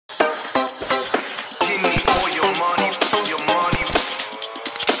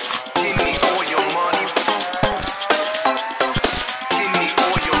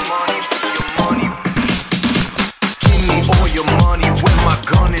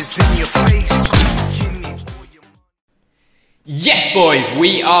is in your face. Yes boys,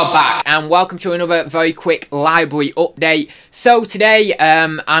 we are back and welcome to another very quick library update. So today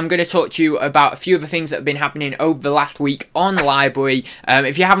I'm going to talk to you about a few of the things that have been happening over the last week on Lbry.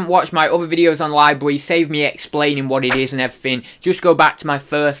 If you haven't watched my other videos on Lbry, save me explaining what it is and everything, just go back to my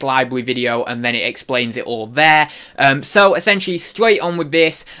first Lbry video and then it explains it all there. So essentially straight on with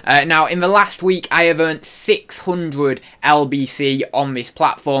this. Now in the last week I have earned 600 LBC on this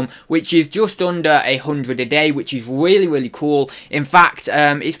platform, which is just under 100 a day, which is really cool. In fact,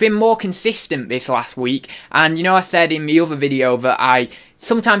 it's been more consistent this last week, and you know, I said in the other video that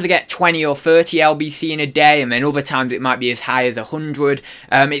sometimes I get 20 or 30 LBC in a day, and then other times it might be as high as 100.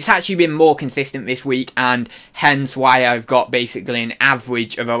 It's actually been more consistent this week, and hence why I've got basically an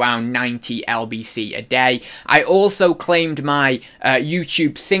average of around 90 LBC a day. I also claimed my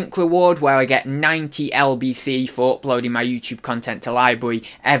YouTube Sync reward, where I get 90 LBC for uploading my YouTube content to Lbry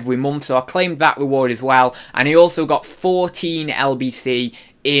every month, so I claimed that reward as well, and I also got 14 LBC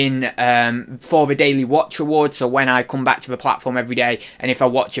for the daily watch reward. So when I come back to the platform every day, and if I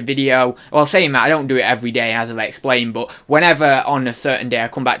watch a video, well, saying that I don't do it every day as I've explained, but whenever on a certain day I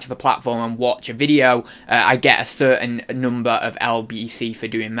come back to the platform and watch a video, I get a certain number of LBC for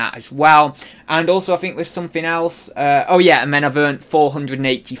doing that as well. And also I think there's something else, oh yeah, and then I've earned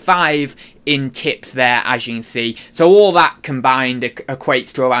 485 in tips there, as you can see. So all that combined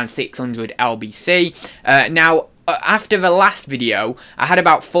equates to around 600 LBC. Now after the last video, I had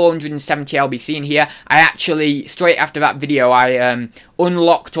about 470 LBC in here. I actually, straight after that video, I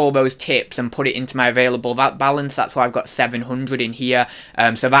unlocked all those tips and put it into my available balance. That's why I've got 700 in here.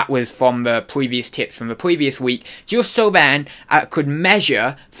 So that was from the previous tips from the previous week, just so then I could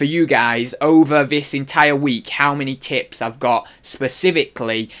measure for you guys over this entire week how many tips I've got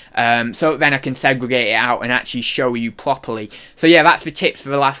specifically, so then I can segregate it out and actually show you properly. So yeah, that's the tips for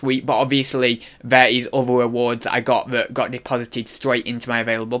the last week, but obviously there is other rewards I got that got deposited straight into my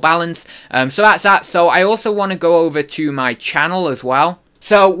available balance. So that's that. So I also want to go over to my channel as well.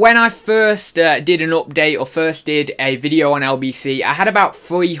 So when I first did an update, or first did a video on LBC, I had about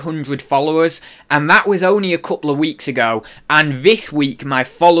 300 followers, and that was only a couple of weeks ago. And this week my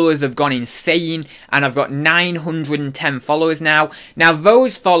followers have gone insane, and I've got 910 followers now. Now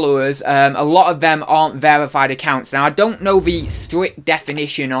those followers, a lot of them aren't verified accounts. Now I don't know the strict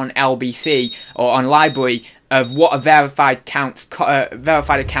definition on LBC or on Lbry of what a verified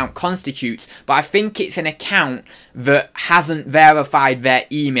account constitutes, but I think it's an account that hasn't verified their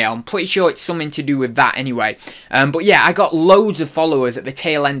email. I'm pretty sure it's something to do with that anyway. But yeah, I got loads of followers at the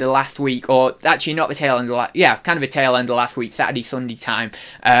tail end of last week, or actually not the tail end of kind of the tail end of last week, Saturday, Sunday time.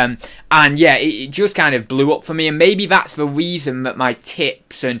 And yeah, it just kind of blew up for me, and maybe that's the reason that my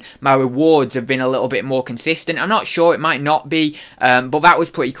tips and my rewards have been a little bit more consistent. I'm not sure, it might not be, but that was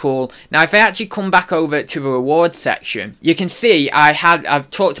pretty cool. Now if I actually come back over to the reward section, you can see I've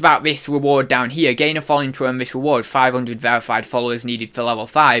talked about this reward down here, gain a following to earn this reward, 500 verified followers needed for level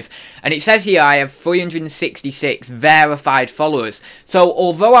 5, and it says here I have 366 verified followers. So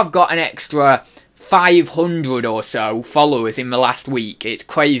although I've got an extra 500 or so followers in the last week, it's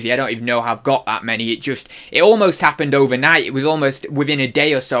crazy, I don't even know how I've got that many. It almost happened overnight. It was almost within a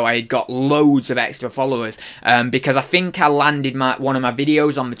day or so I had got loads of extra followers, because I think I landed one of my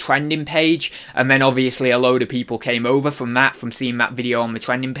videos on the trending page, and then obviously a load of people came over from seeing that video on the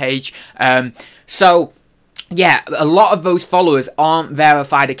trending page. So yeah, a lot of those followers aren't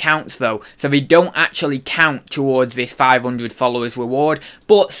verified accounts though, so they don't actually count towards this 500 followers reward,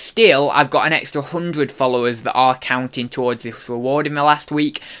 but still I've got an extra 100 followers that are counting towards this reward in the last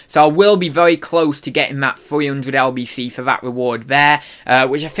week, so I will be very close to getting that 300 LBC for that reward there,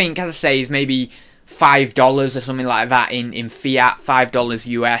 which I think, as I say, is maybe $5 or something like that in fiat, $5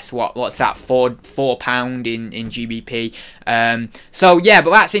 US. What's that? £4 in GBP. So yeah,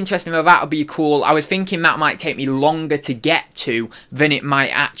 but that's interesting though. That'll be cool. I was thinking that might take me longer to get to than it might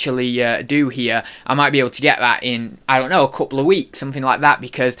actually do here. I might be able to get that in, I don't know, a couple of weeks, something like that,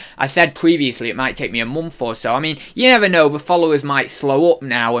 because I said previously it might take me a month or so. I mean, you never know, the followers might slow up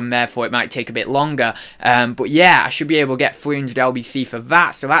now and therefore it might take a bit longer, but yeah, I should be able to get 300 LBC for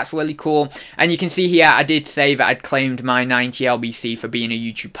that, so that's really cool. And you can see here I did say that I'd claimed my 90 LBC for being a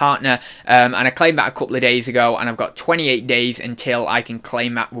YouTube partner, and I claimed that a couple of days ago, and I've got 28 days until I can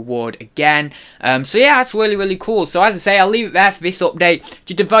claim that reward again. So yeah, that's really cool. So as I say, I'll leave it there for this update.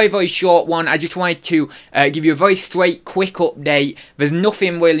 Just a very short one. I just wanted to give you a very straight, quick update. There's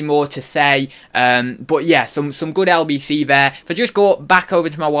nothing really more to say, but yeah, some good LBC there. If I just go back over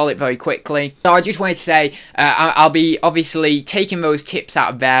to my wallet very quickly, so I just wanted to say I'll be obviously taking those tips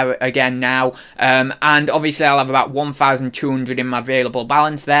out of there again now. and obviously I'll have about 1,200 in my available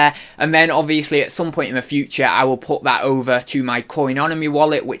balance there, and then obviously at some point in the future I will put that over to my Coinonomy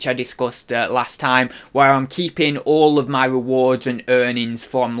wallet, which I discussed last time, where I'm keeping all of my rewards and earnings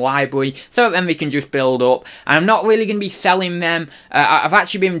from Lbry, so that then we can just build up. And I'm not really going to be selling them. I've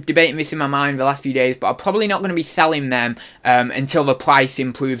actually been debating this in my mind the last few days, but I'm probably not going to be selling them until the price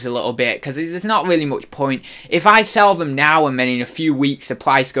improves a little bit, because there's not really much point. If I sell them now and then in a few weeks the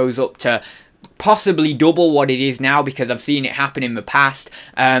price goes up to possibly double what it is now, because I've seen it happen in the past,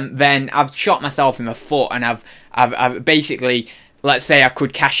 then I've shot myself in the foot, and I've basically, let's say I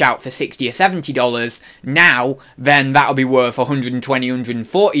could cash out for $60 or $70 now, then that'll be worth $120,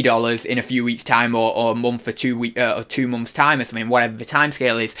 $140 in a few weeks time, or a month or 2 months time or something, whatever the time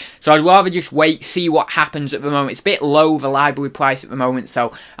scale is. So I'd rather just wait, see what happens at the moment. It's a bit low, the Lbry price at the moment,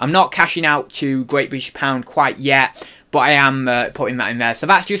 so I'm not cashing out to Great British Pound quite yet, but I am putting that in there. So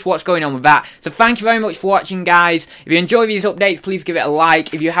that's just what's going on with that. So thank you very much for watching, guys. If you enjoy these updates, please give it a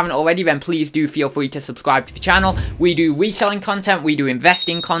like. If you haven't already, then please do feel free to subscribe to the channel. We do reselling content, we do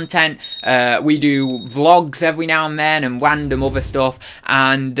investing content, we do vlogs every now and then, and random other stuff.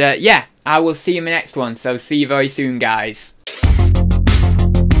 And yeah, I will see you in the next one. So see you very soon, guys.